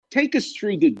take us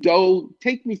through the dough,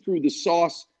 take me through the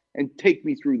sauce, and take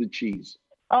me through the cheese.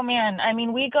 Oh man, I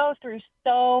mean, we go through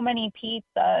so many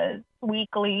pizzas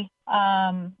weekly.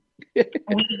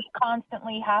 We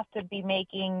constantly have to be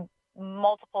making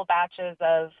multiple batches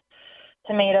of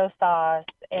tomato sauce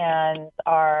and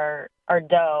our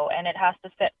dough, and it has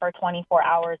to sit for 24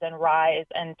 hours and rise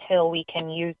until we can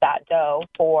use that dough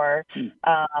for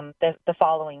the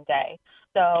following day.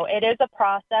 So it is a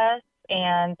process,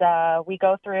 and we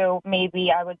go through maybe,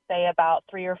 I would say, about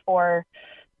 3 or 4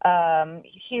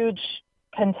 huge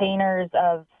containers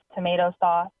of tomato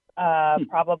sauce,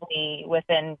 probably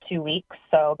within 2 weeks.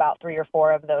 So about 3 or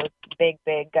 4 of those big,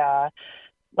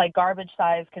 like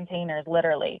garbage-sized containers,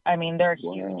 literally. I mean, they're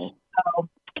huge. So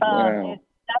it's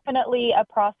definitely a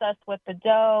process with the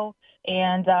dough,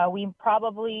 and we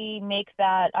probably make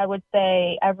that, I would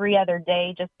say, every other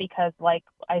day, just because, like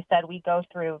I said, we go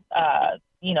through,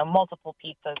 multiple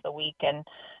pizzas a week, and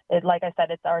like I said,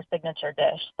 it's our signature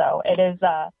dish. So it is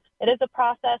a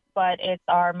process, but it's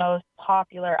our most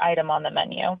popular item on the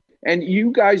menu. And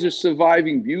you guys are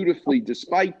surviving beautifully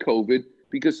despite COVID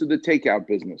because of the takeout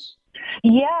business.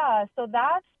 Yeah, so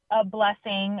that's a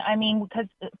blessing. I mean, because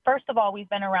first of all, we've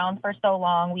been around for so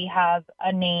long. We have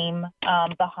a name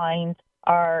behind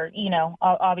our,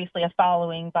 obviously a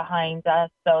following behind us.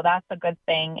 So that's a good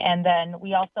thing. And then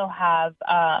we also have,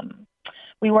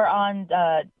 we were on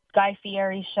Guy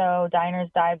Fieri show, Diners,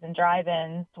 Dives, and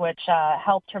Drive-Ins, which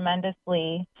helped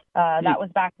tremendously. That was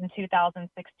back in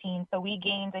 2016. So we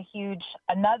gained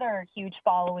another huge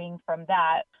following from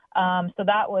that. So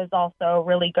that was also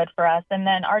really good for us. And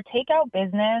then our takeout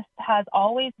business has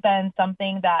always been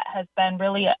something that has been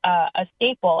really a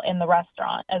staple in the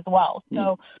restaurant as well.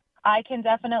 So I can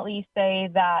definitely say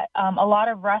that a lot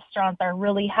of restaurants are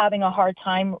really having a hard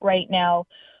time right now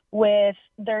with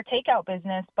their takeout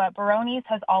business, but Baroni's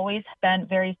has always been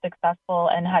very successful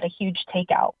and had a huge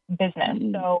takeout business.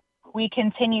 So we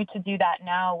continue to do that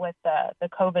now with the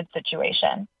COVID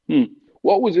situation.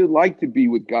 What was it like to be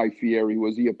with Guy Fieri?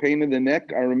 Was he a pain in the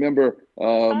neck? I remember,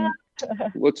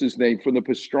 what's his name, from the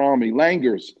pastrami,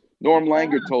 Langers. Norm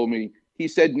Langer told me he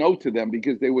said no to them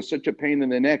because they were such a pain in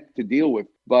the neck to deal with.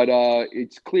 But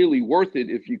it's clearly worth it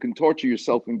if you can torture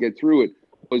yourself and get through it.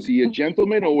 Was he a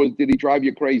gentleman, or did he drive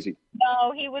you crazy?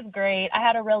 No, he was great. I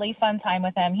had a really fun time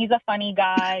with him. He's a funny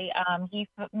guy. He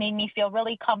made me feel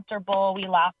really comfortable. We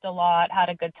laughed a lot, had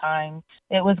a good time.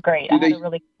 It was great. I had a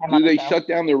really good time on the show. Did they shut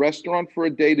down the restaurant for a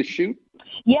day to shoot?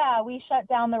 Yeah, we shut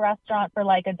down the restaurant for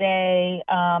like a day,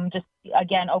 just,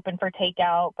 again, open for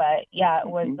takeout. But, yeah, it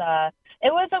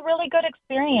was a really good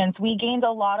experience. We gained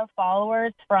a lot of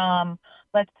followers from,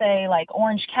 let's say, like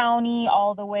Orange County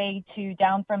all the way to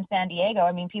down from San Diego.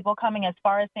 I mean, people coming as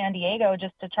far as San Diego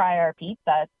just to try our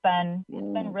pizza. It's been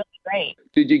really great.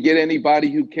 Did you get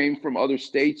anybody who came from other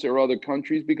states or other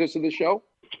countries because of the show?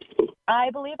 I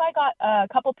believe I got a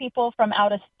couple people from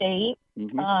out of state.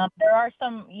 There are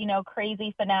some,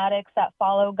 crazy fanatics that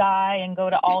follow Guy and go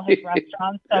to all his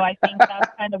restaurants. So I think that's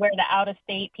kind of where the out of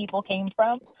state people came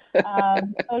from. But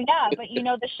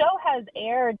the show has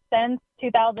aired since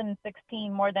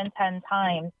 2016 more than 10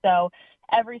 times. So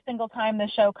every single time the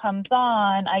show comes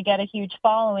on, I get a huge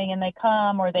following, and they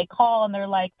come or they call and they're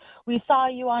like, we saw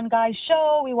you on Guy's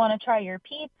show. We want to try your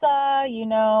pizza,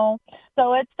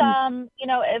 So it's,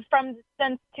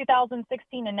 since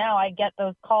 2016 and now, I get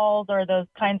those calls or those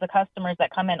kinds of customers that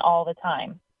come in all the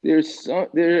time. There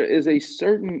is a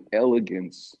certain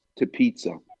elegance to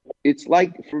pizza. It's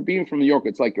like, for being from New York,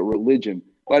 it's like a religion.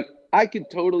 But I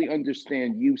could totally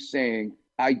understand you saying,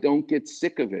 I don't get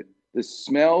sick of it. The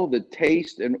smell, the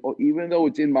taste, and even though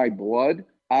it's in my blood,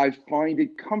 I find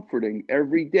it comforting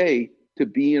every day to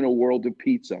be in a world of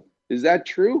pizza. Is that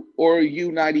true? Or are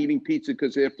you not eating pizza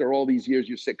because after all these years,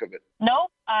 you're sick of it?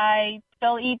 Nope. I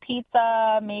still eat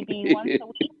pizza maybe once a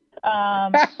week.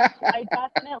 I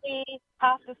definitely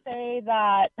have to say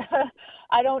that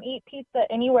I don't eat pizza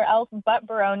anywhere else but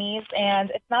Baroni's, and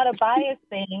it's not a bias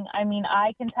thing. I mean,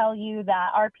 I can tell you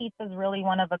that our pizza is really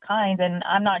one of a kind, and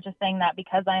I'm not just saying that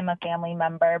because I'm a family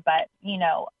member, but,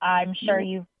 I'm sure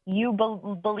you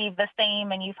believe the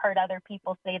same, and you've heard other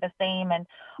people say the same, and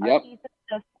our pizza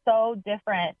is just so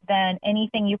different than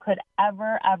anything you could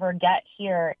ever get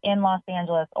here in Los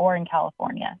Angeles or in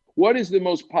California. What is the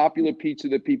most popular pizza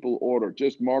that people order?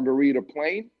 Just margarita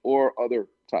plain or other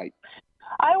type?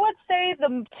 I would say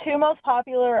the two most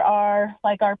popular are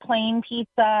like our plain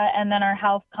pizza and then our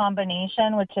house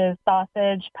combination, which is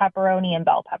sausage, pepperoni, and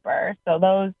bell pepper. So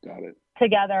those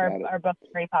together are both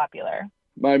very popular.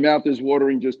 My mouth is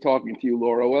watering just talking to you,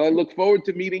 Laura. Well, I look forward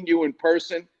to meeting you in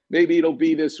person Maybe it'll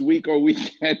be this week or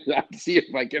weekend. I'll see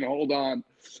if I can hold on.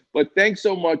 But thanks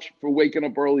so much for waking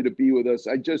up early to be with us.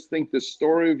 I just think the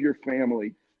story of your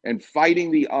family and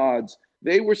fighting the odds,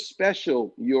 they were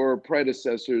special, your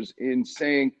predecessors, in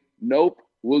saying, nope,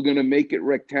 we're going to make it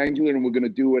rectangular and we're going to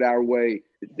do it our way.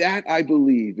 That, I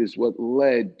believe, is what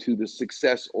led to the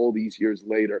success all these years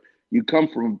later. You come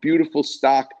from a beautiful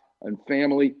stock and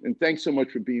family, and thanks so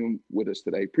much for being with us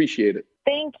today. Appreciate it.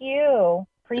 Thank you.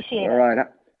 Appreciate it. All right.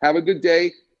 Have a good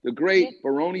day. The great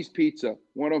Baroni's Pizza,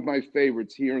 one of my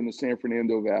favorites here in the San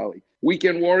Fernando Valley.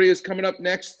 Weekend Warriors coming up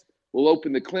next. We'll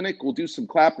open the clinic. We'll do some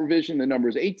clap revision. The number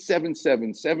is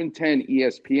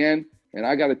 877-710-ESPN. And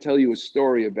I got to tell you a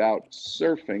story about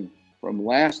surfing from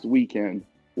last weekend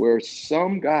where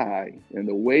some guy, and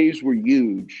the waves were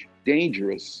huge,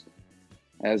 dangerous.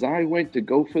 As I went to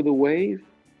go for the wave,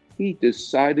 he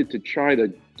decided to try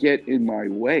to get in my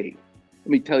way. Let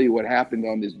me tell you what happened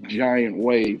on this giant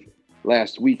wave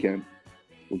last weekend.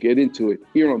 We'll get into it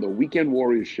here on the Weekend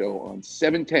Warriors Show on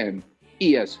 710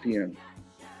 ESPN.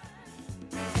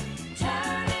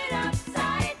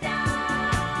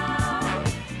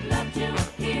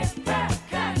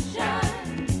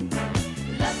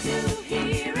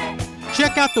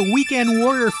 Check out the Weekend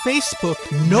Warrior Facebook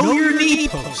Know Your Knee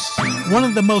posts. One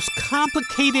of the most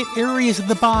complicated areas of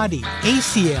the body.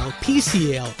 ACL,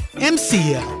 PCL,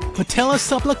 MCL, patella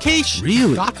subluxation.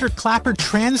 Really? Dr. Clapper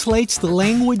translates the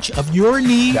language of your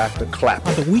knee Dr. Clapper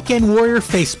on the Weekend Warrior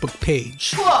Facebook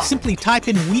page. Whoa. Simply type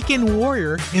in Weekend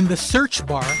Warrior in the search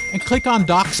bar and click on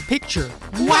Doc's picture.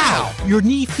 Wow! Your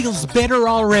knee feels better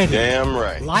already. Damn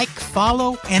right. Like,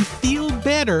 follow, and feel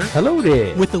better. Hello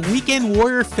there. With the Weekend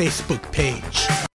Warrior Facebook page.